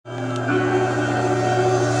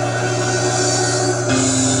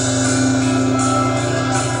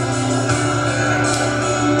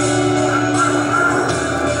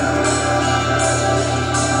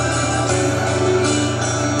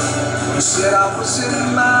I was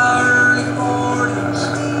in my early 40s,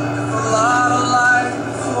 a lot of life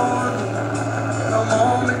before me. No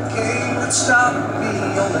moment came and stopped me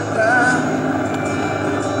on the dime.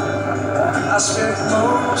 I spent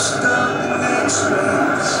most of the next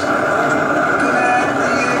days looking at the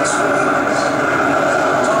x-rays,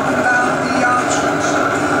 talking about the options,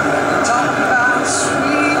 talking about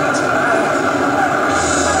sweet time.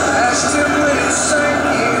 Asked him when it sank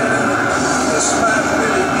in, this might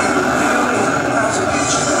really be the feeling. How's it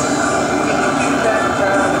get you when you get that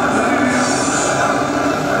kind of blues?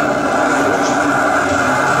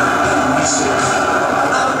 He said,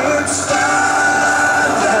 I'm inside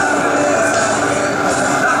that bed,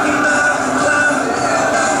 knocking out the climbing,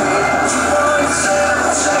 I made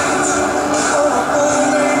 2.7 seconds on a full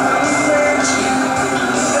length convention,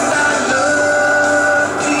 and I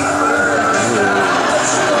love deeper, and I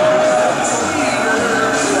strong sweeter,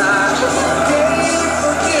 and I gave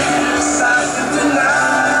forgiveness I can deny.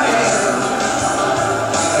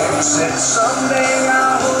 And he said, someday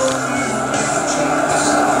I hope you get a chance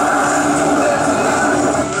to let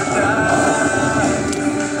me die.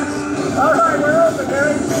 All right, we're open,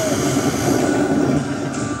 Gary.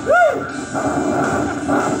 Woo! All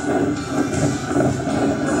right.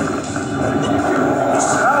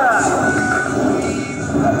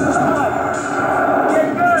 Get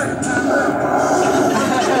good.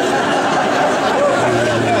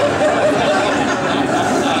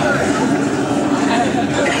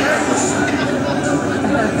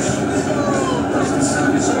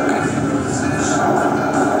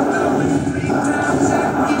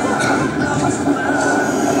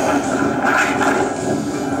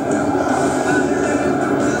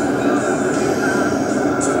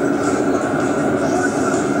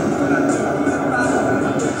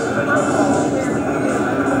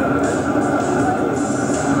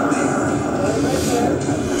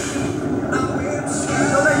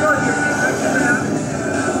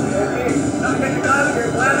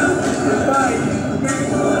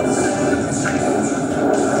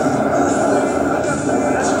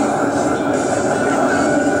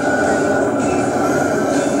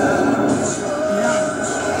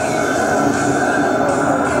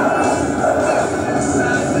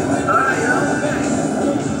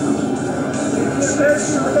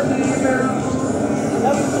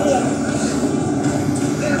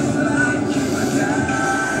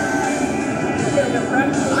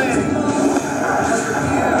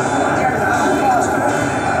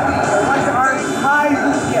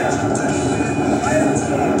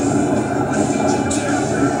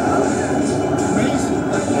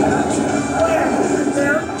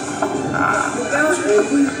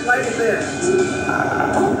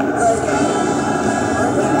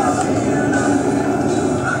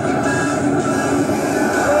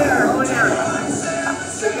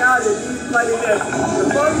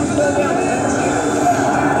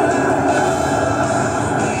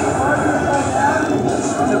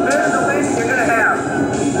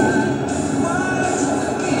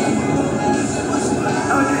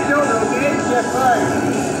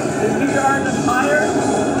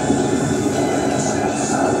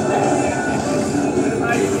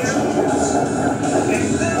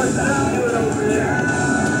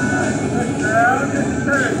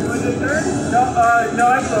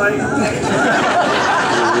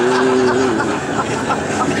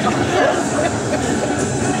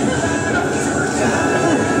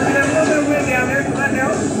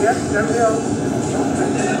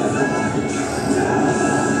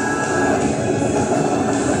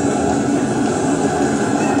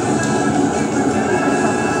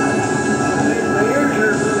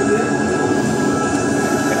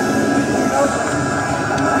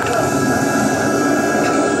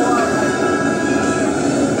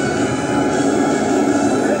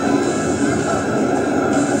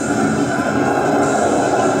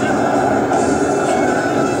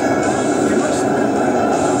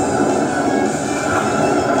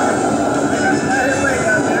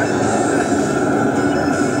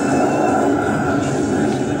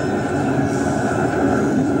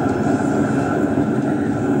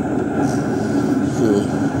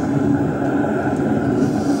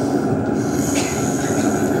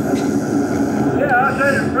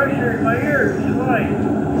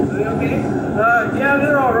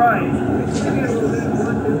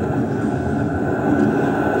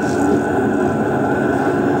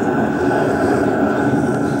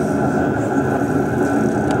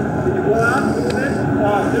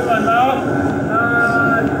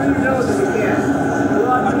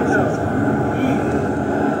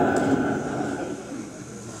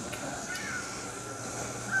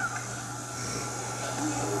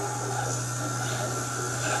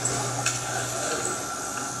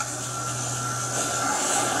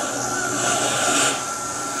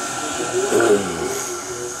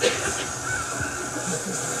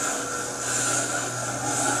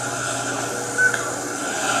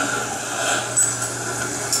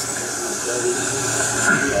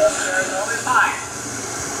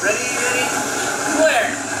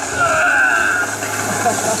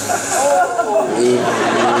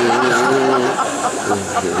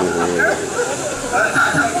 Not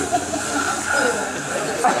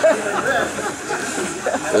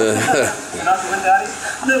the wind, Daddy?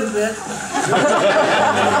 A little bit.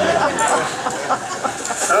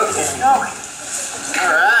 Okay. All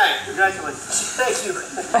right. Congratulations. Thank you.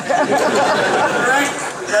 Right?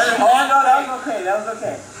 Oh, no, that was okay. That was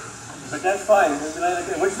okay. But that's fine.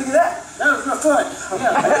 What'd you think of that? That was real fun.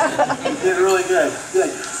 Yeah. You did really good.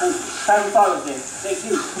 Good. Happy Father's Day. Thank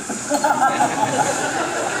you.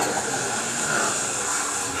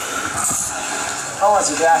 How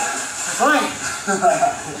was it, Dad? Fine.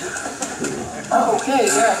 Oh, okay,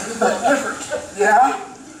 yeah, you bet. Effort. Yeah?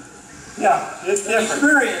 Yeah, it's different.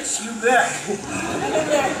 Experience, you bet.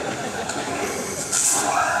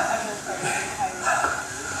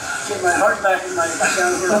 Get my heart back in my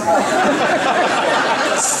down here.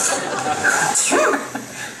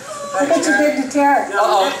 Look at you big to tear.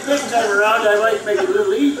 This time around, I might make it a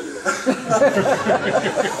little easier.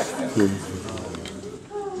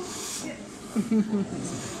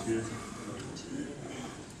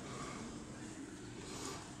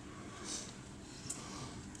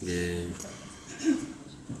 Yeah.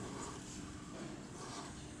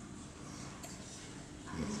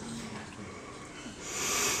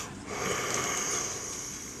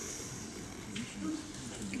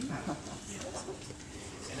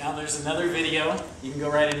 And now there's another video. You can go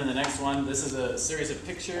right into the next one. This is a series of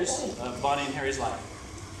pictures of Bonnie and Harry's life.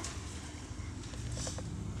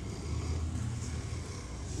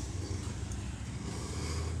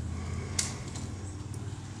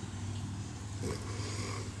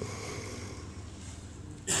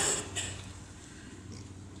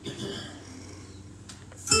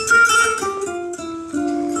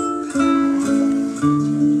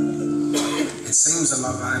 It seems the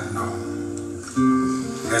love I've known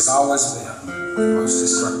has always been the most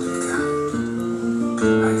destructive kind.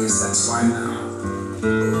 I guess that's why now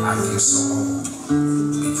I feel so old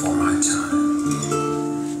before my time.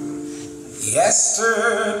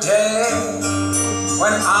 Yesterday,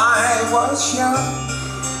 when I was young,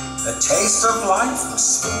 the taste of life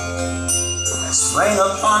was sweet as rain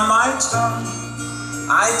upon my tongue.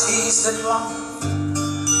 I teased it long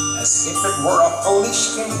as if it were a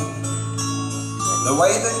foolish game. The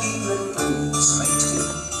way the evening breeze may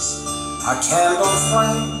tease a candle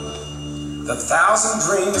flame, the thousand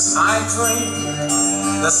dreams I dream,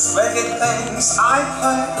 the splendid things I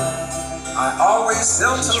plan, I always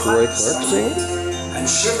built a life and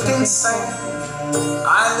shifting sand.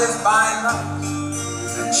 I live by night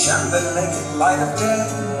and shun the naked light of day,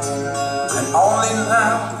 and only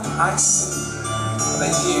now I see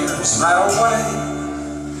the years right away.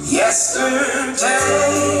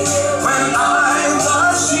 Yesterday, when I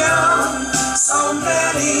was young, so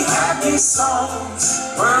many happy songs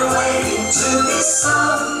were waiting to be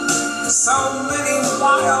sung. So many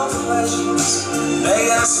wild pleasures they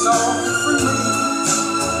had stolen from me,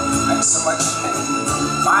 and so much pain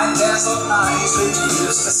my dazzled eyes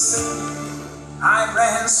refused to see. I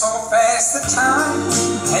ran so fast the time,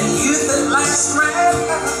 and youth at last ran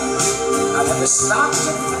out. I never stopped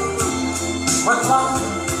to think what love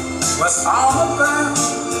was all about,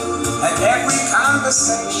 and every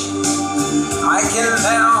conversation I can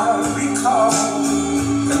now recall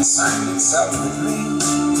concerned itself with me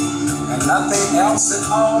and nothing else at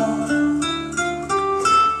all.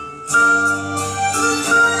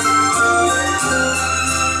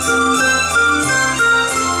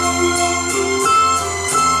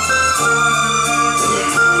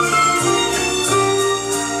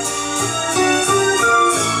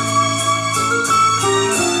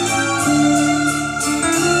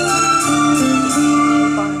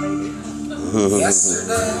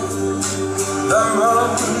 Yesterday, the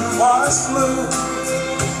moon was blue,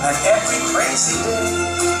 and every crazy day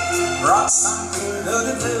brought something new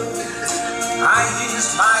to do. I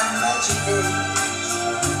used my magic age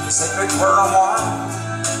as if it were a wand,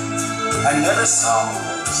 and never saw the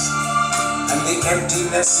waste and the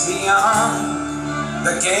emptiness beyond.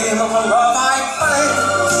 The game of a love I played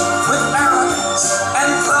with arrogance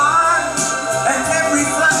and pride, and every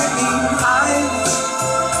flagging I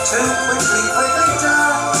too quickly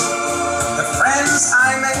died. The friends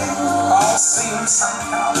I made all seemed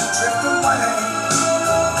somehow to drift away,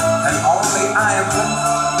 and only I am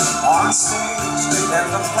left on stage to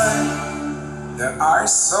never play. There are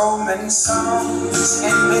so many songs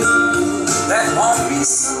in me that won't be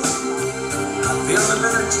sung. I feel the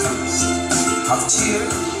bitter taste of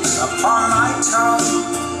tears upon my tongue.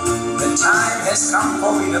 The time has come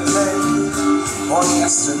for me to pay for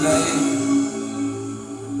yesterday,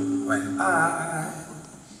 when I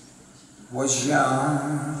was young.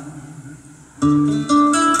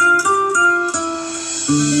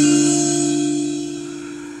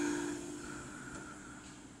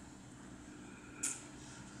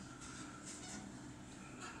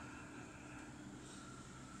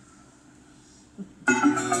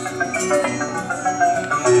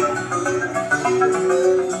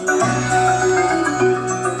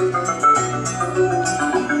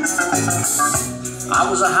 I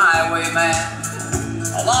was a highwayman.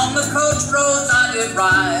 Along the coach roads I did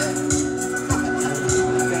ride,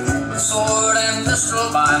 with sword and pistol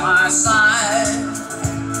by my side.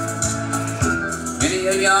 Many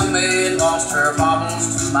a young maid lost her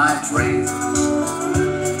baubles to my trade.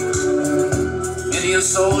 Many a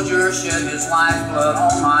soldier shed his lifeblood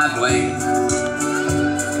on my blade.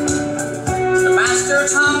 The master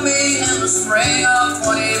taught me in the spring of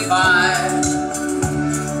 25,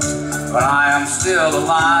 but I am still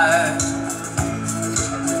alive.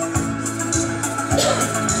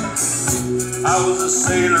 I was a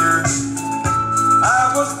sailor,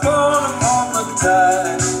 I was born upon the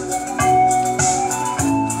tide.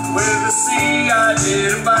 With the sea I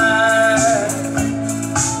did abide.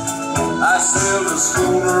 I sailed a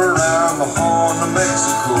schooner around the Horn of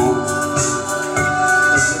Mexico.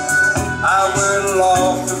 I went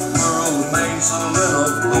aloft to furl the mainsail in a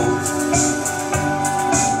blow.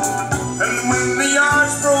 And when the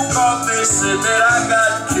yards broke off, they said that I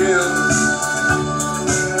got killed,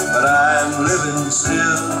 but I am living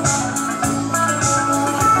still.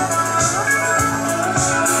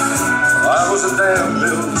 I was a dam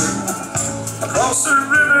builder across the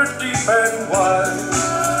river deep and wide,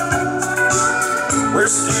 where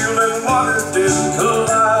steel and water did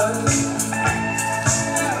collide.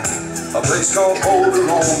 A place called Boulder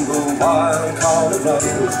on the wild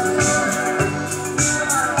Colorado.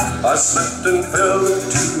 I slipped and fell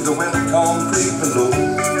into the wet concrete below.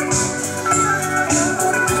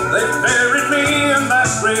 They buried me in that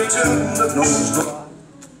great tomb that knows no.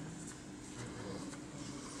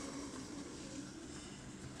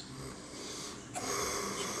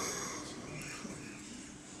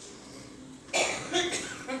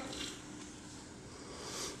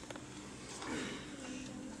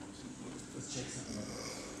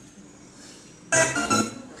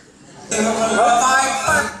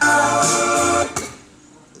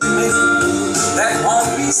 That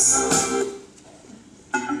won't be so.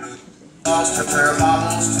 Lost her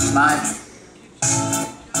baubles to my trade.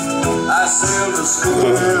 I sailed a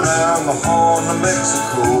schooner around the Horn of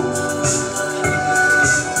Mexico.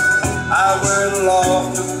 I went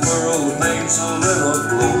aloft to furl the mainsail in a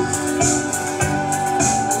blow.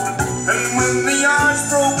 And when the yards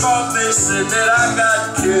broke off, they said that I got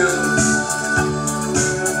killed,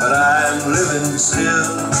 but I'm living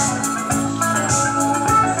still.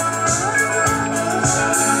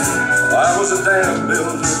 I was a dam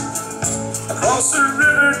builder across the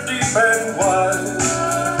river deep and wide,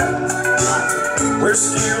 where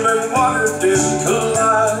steel and water did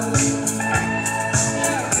collide.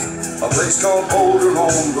 A place called Boulder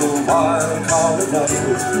on the wild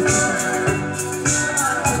Colorado.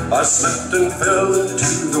 I slipped and fell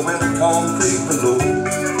into the wet concrete below.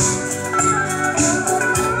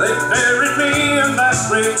 They buried me in that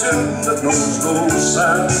great tomb that knows no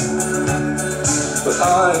sign, but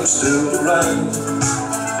I'm still around.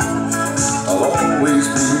 I'll always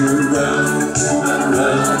be around, and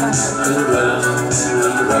around, and around, and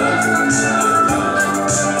around, and around.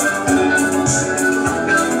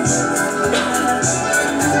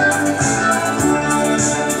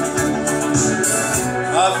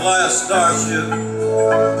 I fly a starship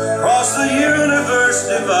across the universe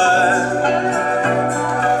divide,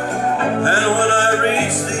 and when I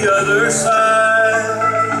reach the other side,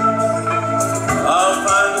 I'll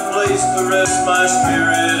find a place to rest my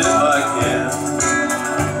spirit if I can.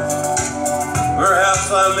 Perhaps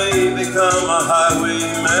I may become a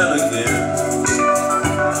highwayman again.